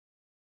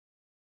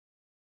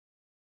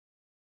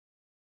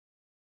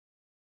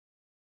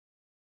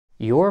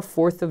Your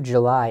 4th of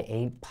July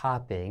ain't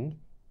popping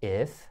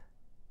if...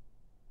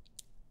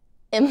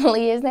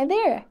 Emily isn't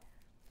there.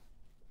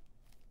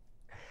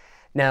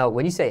 Now,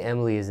 when you say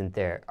Emily isn't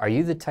there, are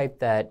you the type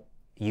that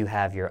you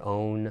have your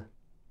own,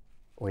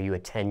 or you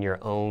attend your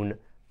own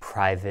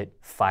private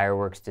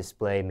fireworks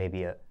display,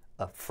 maybe a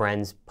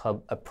friend's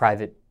a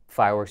private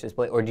fireworks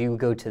display, or do you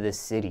go to the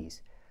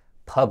city's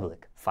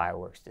public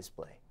fireworks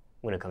display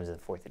when it comes to the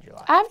 4th of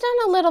July? I've done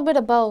a little bit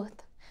of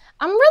both.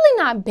 I'm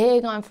really not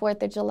big on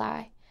 4th of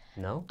July.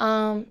 No?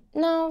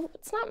 No,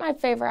 it's not my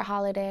favorite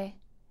holiday,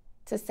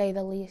 to say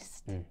the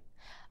least.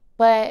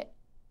 But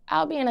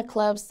I'll be in a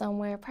club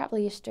somewhere,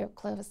 probably a strip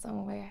club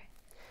somewhere.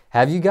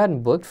 Have you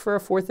gotten booked for a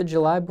 4th of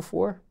July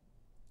before?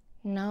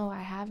 No,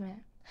 I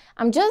haven't.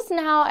 I'm just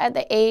now at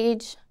the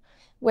age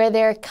where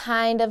they're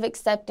kind of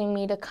accepting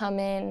me to come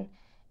in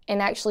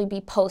and actually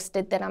be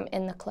posted that I'm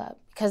in the club.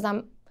 Because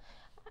I've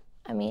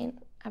been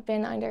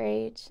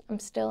underage. I'm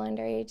still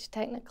underage,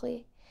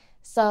 technically.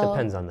 So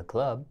depends on the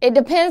club. It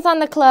depends on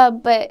the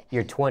club, but...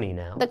 You're 20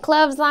 now. The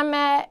clubs I'm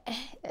at,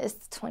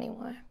 it's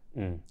 21.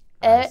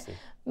 I see.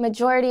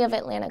 Majority of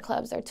Atlanta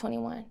clubs are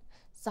 21.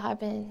 So I've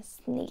been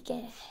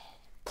sneaking,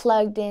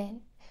 plugged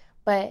in.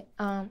 But,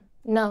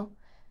 no.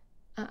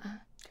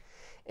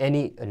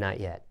 Not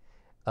yet.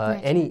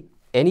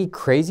 Any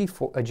crazy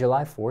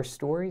July 4th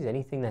stories?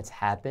 Anything that's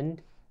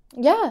happened?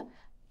 Yeah.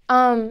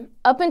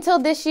 Up until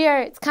this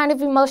year, it's kind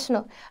of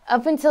emotional.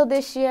 Up until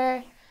this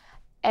year,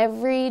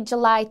 every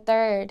July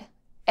 3rd,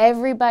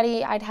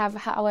 everybody, I'd have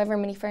however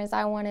many friends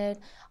I wanted,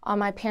 all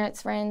my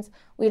parents' friends,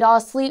 we'd all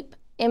sleep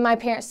in my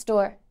parents'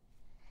 store.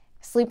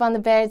 Sleep on the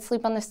bed,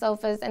 sleep on the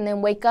sofas, and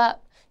then wake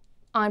up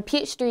on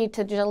Peachtree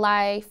to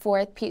July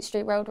 4th,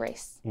 Peachtree Road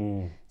Race.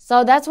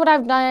 So that's what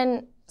I've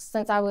done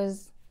since I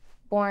was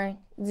born,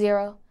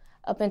 0,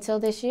 up until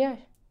this year.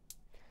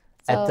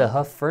 So, at the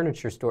Huff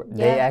Furniture store,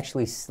 they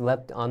actually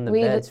slept on the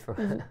beds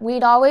for...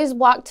 We'd always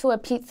walk to a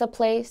pizza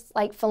place,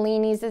 like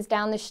Fellini's is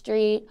down the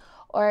street,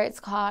 or it's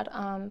called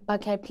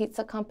Buckhead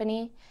Pizza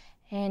Company,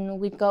 and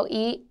we'd go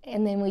eat,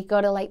 and then we'd go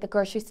to like the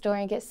grocery store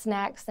and get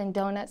snacks and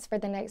donuts for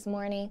the next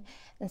morning,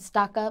 and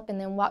stock up, and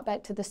then walk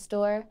back to the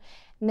store.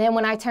 And then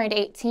when I turned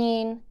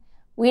 18,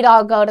 we'd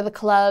all go to the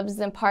clubs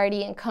and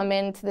party and come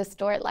into the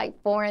store at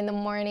like 4 in the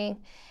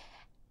morning.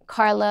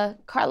 Carla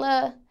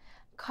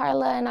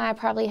and I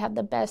probably have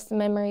the best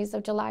memories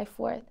of July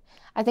 4th.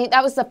 I think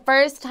that was the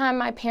first time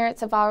my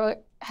parents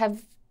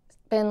have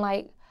been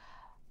like,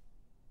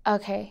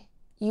 okay,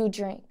 you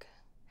drink.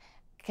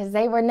 Because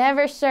they were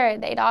never sure.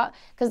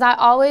 Because I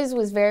always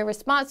was very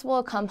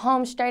responsible, come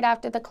home straight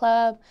after the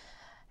club.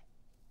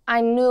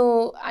 I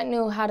knew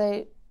how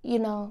to,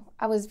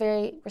 I was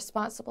very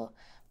responsible.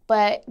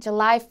 But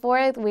July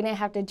 4th, we didn't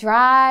have to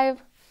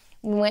drive.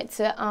 We went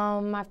to,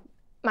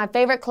 my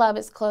favorite club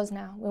is closed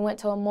now. We went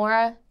to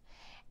Amora.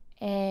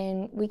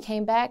 And we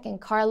came back,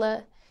 and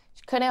Carla,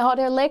 she couldn't hold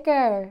her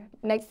liquor.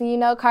 Next thing you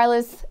know,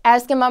 Carla's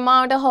asking my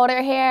mom to hold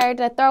her hair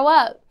to throw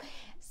up.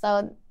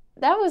 So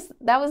that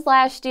was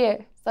last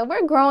year. So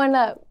we're growing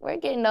up. We're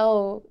getting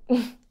old.